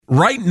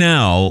right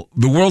now,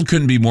 the world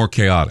couldn't be more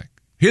chaotic.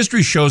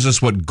 History shows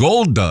us what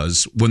gold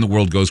does when the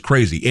world goes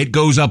crazy. It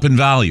goes up in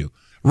value.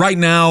 Right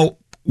now,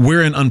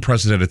 we're in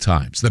unprecedented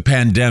times. The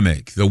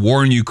pandemic, the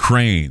war in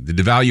Ukraine, the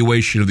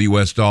devaluation of the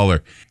U.S.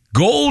 dollar.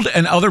 Gold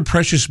and other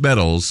precious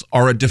metals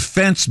are a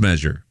defense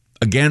measure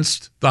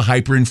against the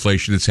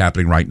hyperinflation that's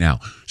happening right now.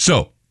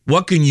 So,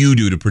 what can you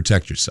do to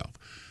protect yourself?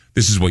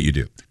 This is what you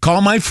do. Call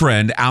my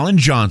friend Alan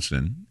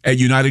Johnson at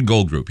United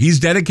Gold Group. He's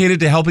dedicated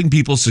to helping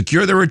people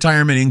secure their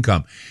retirement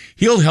income.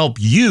 He'll help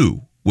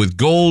you with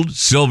gold,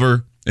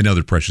 silver, and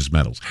other precious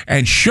metals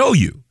and show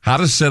you how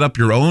to set up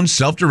your own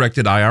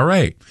self-directed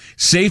IRA.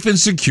 Safe and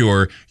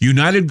secure,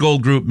 United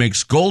Gold Group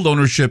makes gold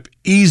ownership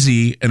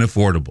easy and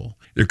affordable.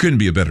 There couldn't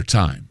be a better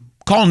time.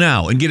 Call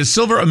now and get a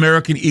Silver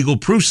American Eagle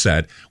proof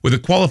set with a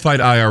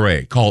qualified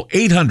IRA. Call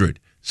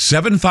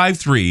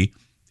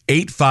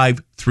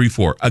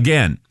 800-753-8534.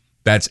 Again,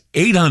 that's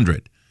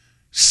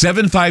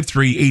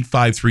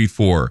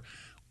 800-753-8534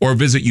 or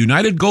visit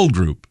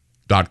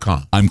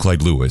UnitedGoldGroup.com. I'm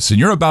Clyde Lewis, and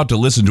you're about to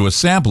listen to a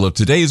sample of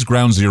today's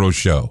Ground Zero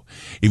show.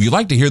 If you'd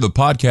like to hear the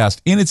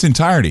podcast in its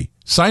entirety,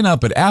 sign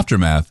up at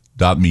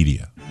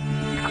aftermath.media.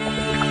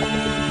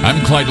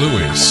 I'm Clyde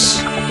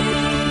Lewis,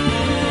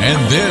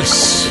 and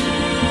this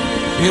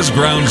is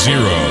Ground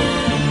Zero.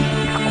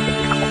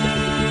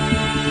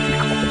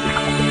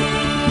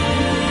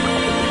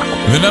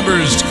 The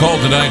numbers to call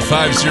tonight,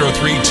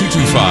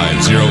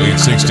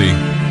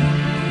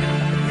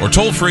 503-225-0860 or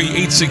toll-free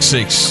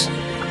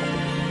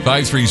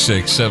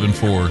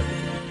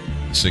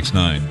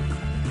 866-536-7469.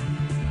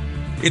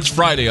 It's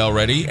Friday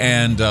already,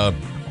 and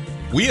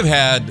we have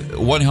had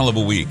one hell of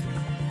a week.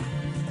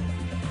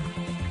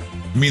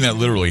 I mean that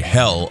literally,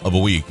 hell of a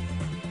week.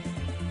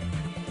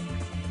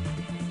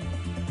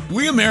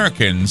 We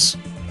Americans,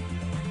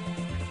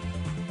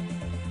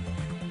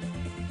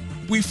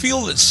 we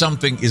feel that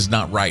something is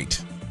not right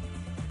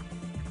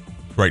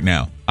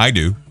now. I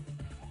do.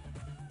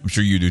 I'm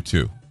sure you do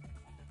too.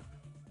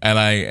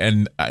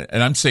 And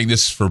I'm saying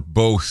this for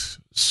both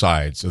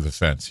sides of the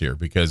fence here,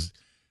 because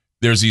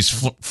there's these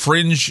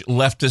fringe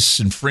leftists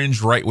and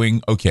fringe right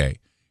wing. Okay,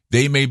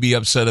 they may be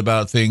upset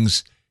about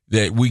things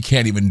that we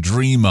can't even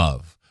dream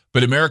of,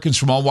 but Americans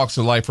from all walks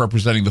of life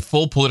representing the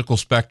full political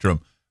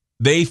spectrum,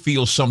 they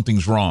feel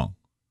something's wrong.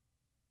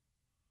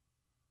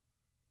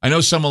 I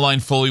know some align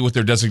fully with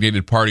their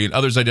designated party, and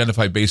others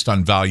identify based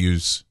on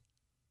values,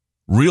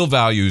 real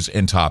values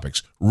and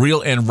topics,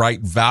 real and right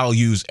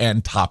values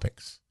and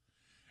topics.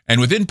 And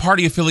within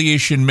party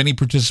affiliation, many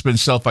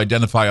participants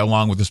self-identify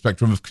along with the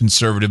spectrum of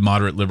conservative,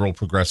 moderate, liberal,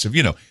 progressive,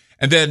 you know.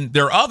 And then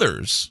there are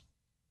others,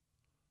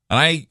 and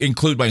I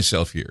include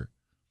myself here.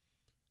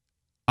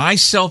 I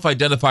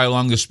self-identify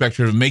along the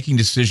spectrum of making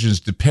decisions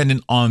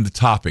dependent on the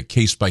topic,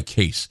 case by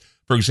case.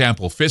 For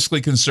example,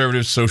 fiscally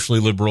conservative, socially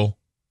liberal,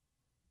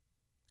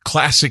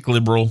 classic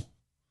liberal.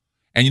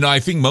 And, you know,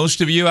 I think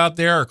most of you out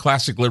there are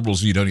classic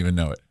liberals and you don't even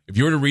know it. If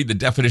you were to read the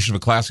definition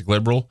of a classic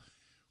liberal,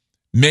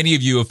 many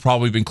of you have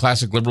probably been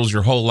classic liberals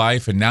your whole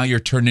life, and now you're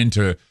turned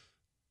into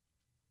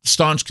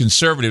staunch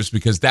conservatives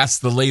because that's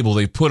the label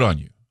they put on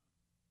you.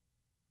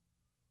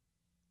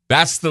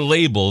 That's the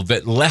label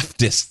that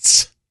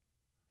leftists,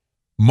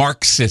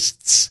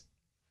 Marxists,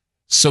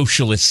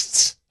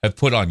 socialists have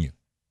put on you.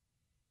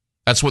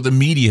 That's what the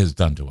media has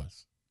done to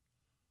us.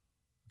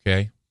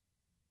 Okay?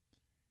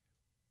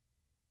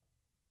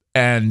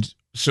 And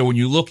so when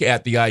you look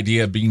at the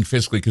idea of being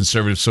fiscally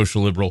conservative,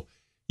 social liberal,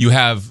 you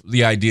have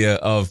the idea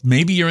of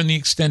maybe you're in the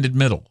extended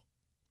middle.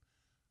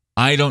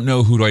 I don't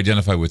know who to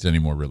identify with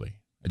anymore, really.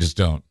 I just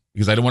don't.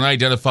 Because I don't want to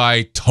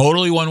identify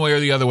totally one way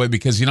or the other way,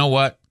 because you know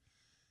what?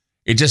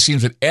 It just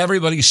seems that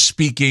everybody's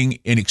speaking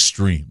in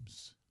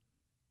extremes.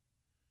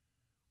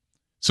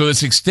 So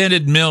this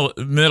extended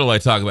middle I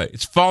talk about,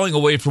 it's falling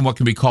away from what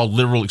can be called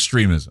liberal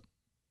extremism.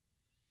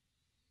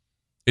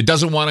 It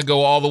doesn't want to go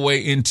all the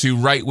way into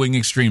right-wing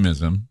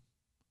extremism.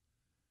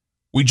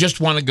 We just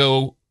want to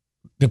go,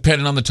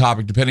 depending on the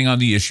topic, depending on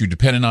the issue,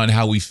 depending on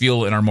how we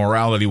feel and our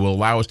morality will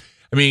allow us.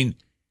 I mean,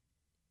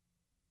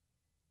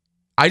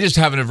 I just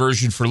have an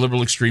aversion for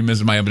liberal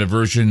extremism. I have an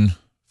aversion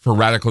for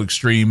radical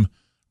extreme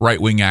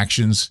right-wing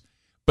actions.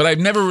 But I've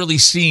never really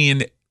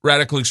seen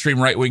radical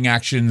extreme right-wing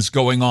actions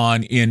going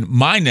on in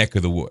my neck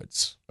of the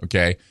woods,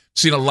 okay?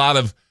 Seen a lot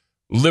of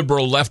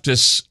liberal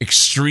leftist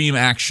extreme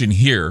action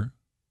here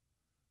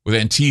with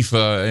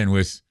Antifa and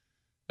with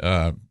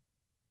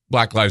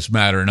Black Lives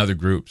Matter and other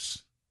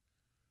groups.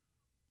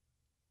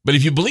 But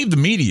if you believe the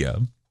media,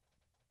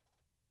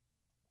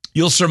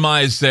 you'll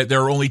surmise that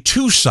there are only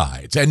two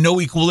sides and no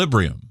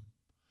equilibrium.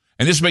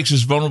 And this makes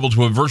us vulnerable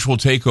to a virtual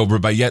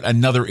takeover by yet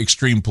another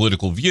extreme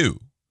political view.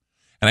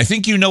 And I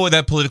think you know what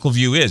that political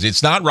view is.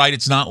 It's not right,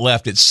 it's not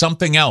left, it's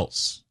something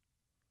else.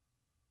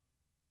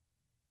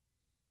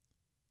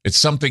 It's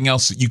something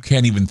else that you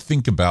can't even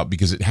think about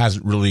because it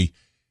hasn't really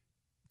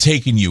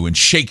taken you and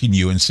shaken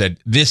you and said,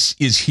 this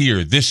is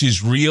here, this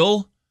is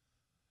real.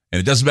 And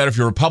it doesn't matter if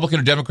you're Republican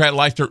or Democrat,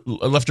 left or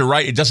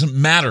right, it doesn't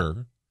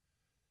matter.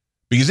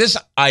 Because this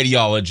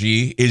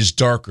ideology is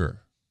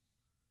darker.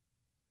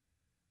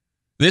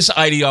 This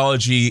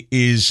ideology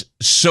is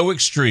so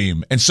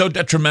extreme and so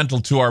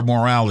detrimental to our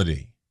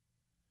morality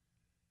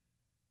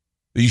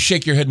that you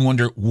shake your head and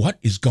wonder, what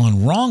is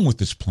gone wrong with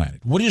this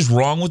planet? What is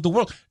wrong with the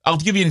world? I'll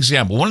give you an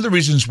example. One of the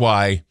reasons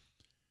why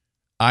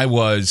I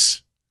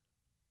was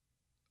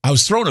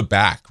thrown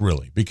aback,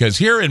 really, because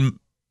here in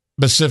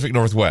Pacific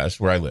Northwest,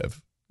 where I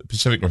live, the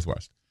Pacific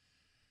Northwest,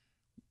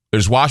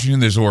 there's Washington,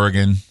 there's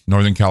Oregon,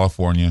 Northern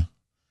California.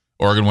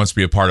 Oregon wants to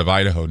be a part of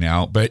Idaho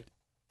now, but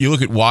you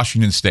look at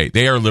Washington State.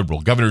 They are liberal.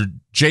 Governor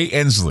Jay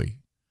Inslee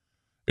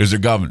is their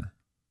governor.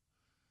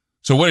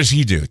 So what does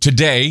he do?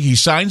 Today, he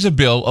signs a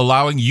bill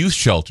allowing youth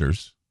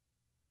shelters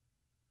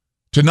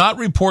to not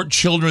report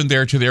children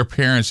there to their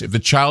parents if the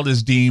child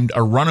is deemed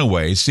a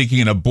runaway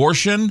seeking an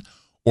abortion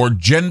or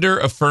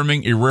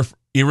gender-affirming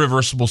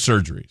irreversible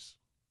surgeries.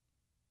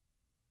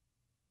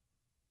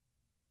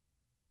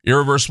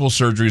 Irreversible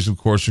surgeries, of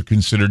course, are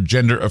considered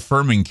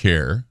gender-affirming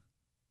care.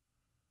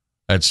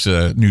 That's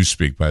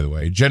newspeak, by the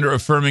way.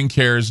 Gender-affirming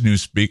care is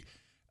newspeak.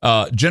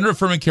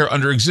 Gender-affirming care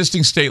under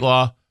existing state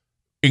law,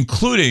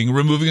 including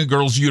removing a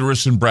girl's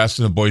uterus and breast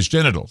and a boy's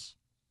genitals.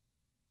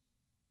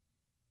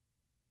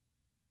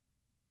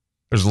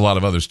 There's a lot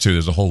of others, too.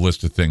 There's a whole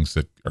list of things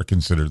that are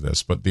considered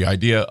this. But the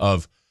idea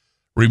of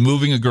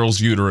removing a girl's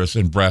uterus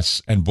and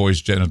breasts and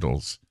boys'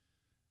 genitals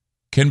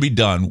can be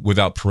done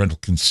without parental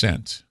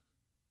consent.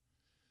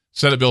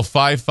 Senate Bill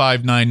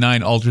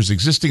 5599 alters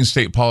existing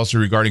state policy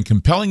regarding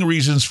compelling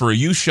reasons for a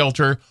youth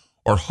shelter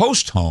or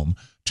host home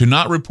to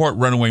not report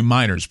runaway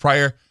minors.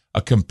 Prior,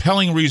 a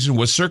compelling reason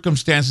was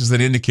circumstances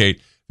that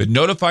indicate that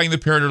notifying the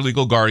parent or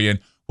legal guardian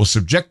will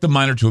subject the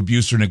minor to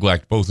abuse or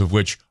neglect, both of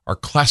which are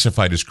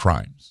classified as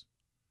crimes.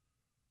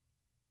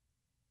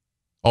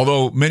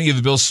 Although many of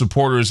the bill's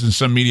supporters and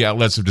some media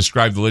outlets have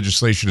described the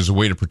legislation as a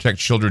way to protect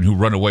children who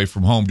run away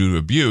from home due to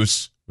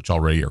abuse, which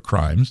already are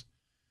crimes,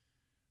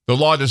 the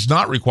law does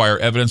not require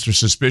evidence or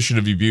suspicion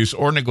of abuse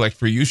or neglect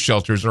for youth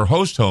shelters or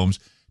host homes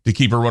to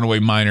keep a runaway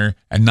minor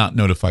and not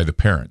notify the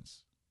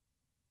parents.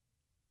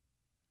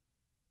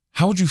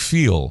 How would you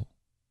feel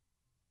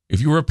if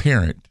you were a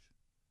parent,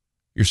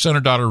 your son or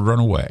daughter run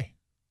away,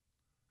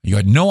 you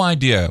had no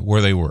idea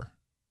where they were?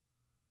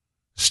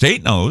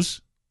 State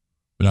knows,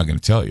 they're not going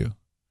to tell you.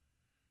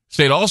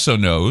 State also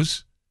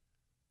knows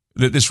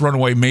that this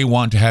runaway may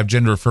want to have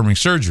gender-affirming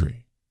surgery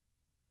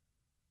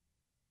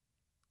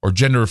or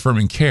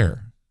gender-affirming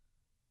care,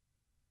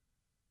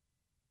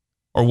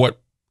 or what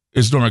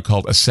is normally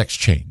called a sex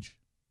change.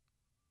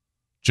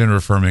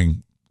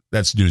 Gender-affirming,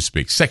 that's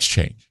newspeak, sex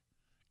change.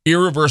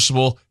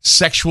 Irreversible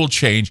sexual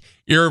change,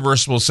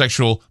 irreversible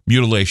sexual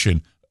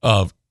mutilation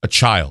of a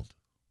child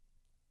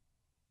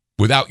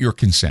without your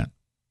consent.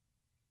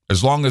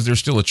 As long as there's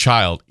still a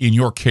child in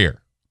your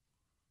care,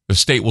 the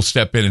state will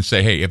step in and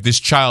say, hey, if this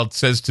child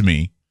says to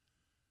me,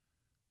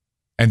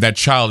 and that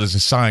child is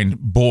assigned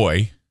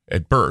boy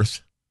at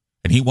birth,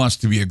 and he wants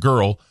to be a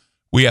girl,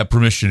 we have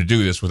permission to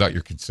do this without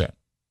your consent.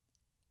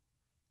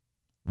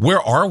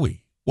 Where are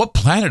we? What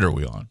planet are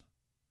we on?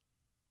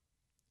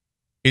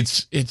 I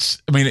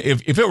mean,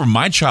 if it were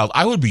my child,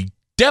 I would be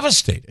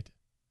devastated.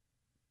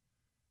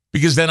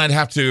 Because then I'd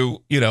have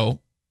to,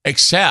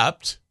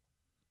 accept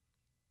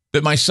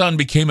that my son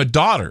became a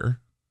daughter,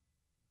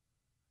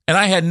 and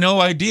I had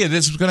no idea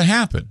this was going to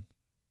happen.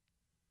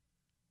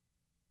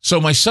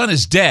 So my son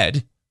is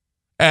dead,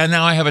 and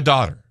now I have a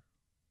daughter.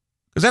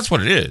 Because that's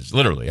what it is,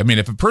 literally. I mean,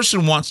 if a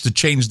person wants to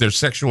change their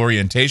sexual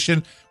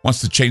orientation,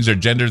 wants to change their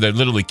gender, they're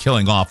literally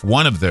killing off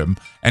one of them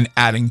and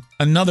adding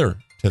another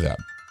to them.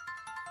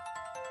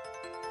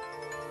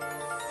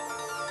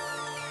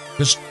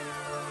 This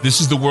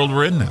is the world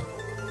we're in now.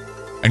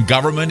 And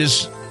government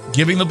is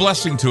giving the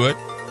blessing to it.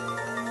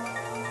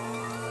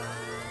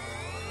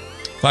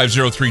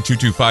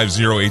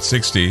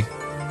 503-225-0860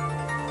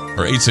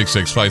 or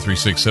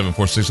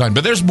 866-536-7469.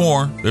 But there's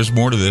more. There's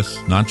more to this.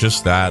 Not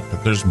just that,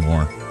 but there's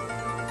more.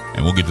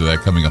 And we'll get to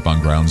that coming up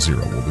on Ground Zero.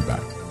 We'll be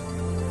back.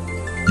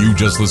 You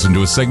just listened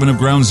to a segment of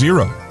Ground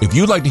Zero. If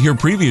you'd like to hear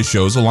previous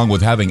shows along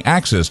with having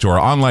access to our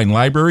online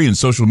library and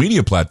social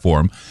media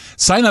platform,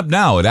 sign up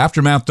now at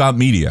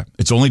aftermath.media.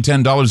 It's only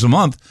 $10 a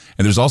month,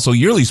 and there's also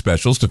yearly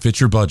specials to fit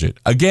your budget.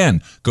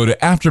 Again, go to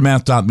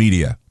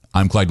aftermath.media.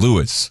 I'm Clyde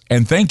Lewis,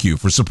 and thank you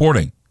for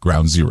supporting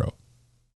Ground Zero.